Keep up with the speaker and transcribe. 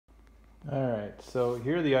All right, so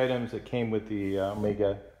here are the items that came with the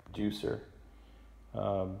Omega juicer.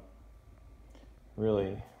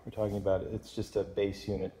 Really, we're talking about it's just a base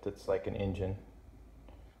unit that's like an engine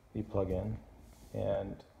you plug in,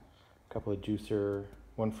 and a couple of juicer,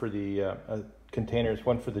 one for the containers,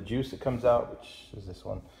 one for the juice that comes out, which is this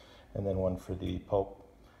one, and then one for the pulp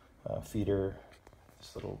feeder,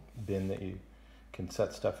 this little bin that you can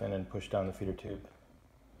set stuff in and push down the feeder tube.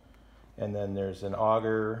 And then there's an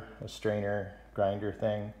auger, a strainer, grinder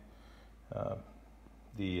thing,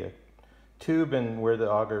 the tube and where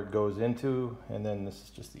the auger goes into, and then this is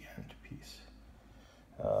just the end piece.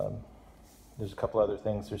 There's a couple other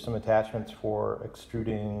things. There's some attachments for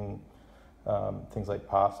extruding things like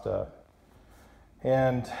pasta,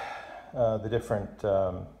 and the different,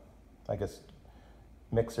 I guess,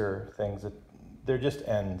 mixer things that they're just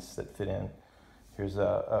ends that fit in. Here's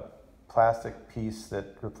a plastic piece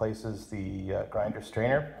that replaces the grinder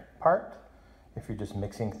strainer part if you're just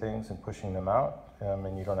mixing things and pushing them out,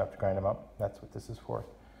 and you don't have to grind them up. That's what this is for.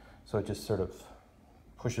 So it just sort of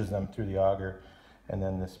pushes them through the auger, and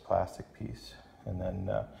then this plastic piece, and then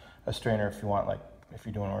a strainer if you want, like if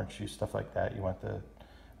you're doing orange juice, stuff like that, you want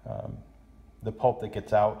the pulp that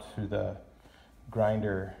gets out through the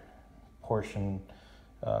grinder portion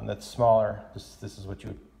that's smaller. This is what you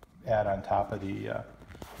would add on top of the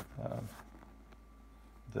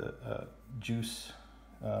juice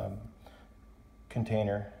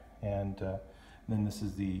container, and then this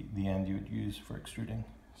is the end you would use for extruding.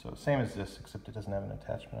 So same as this, except it doesn't have an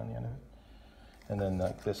attachment on the end of it. And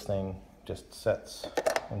then this thing just sets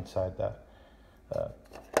inside that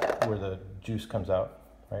where the juice comes out,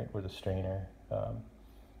 right, where the strainer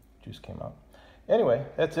juice came out. Anyway,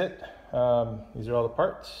 that's it. These are all the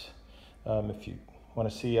parts. If you want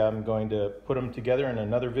to see, I'm going to put them together in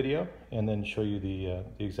another video and then show you the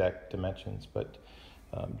exact dimensions. But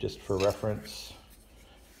just for reference,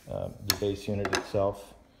 the base unit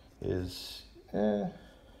itself is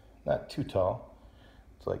not too tall.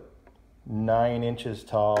 It's like 9 inches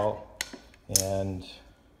tall, and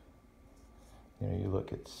you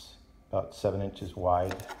look, it's about 7 inches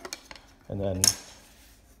wide, and then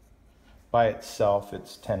by itself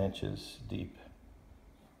it's 10 inches deep,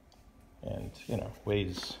 and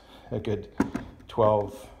weighs a good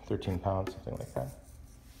 12, 13 pounds, something like that.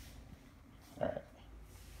 All right,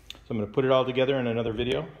 so I'm going to put it all together in another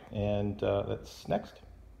video, and that's next.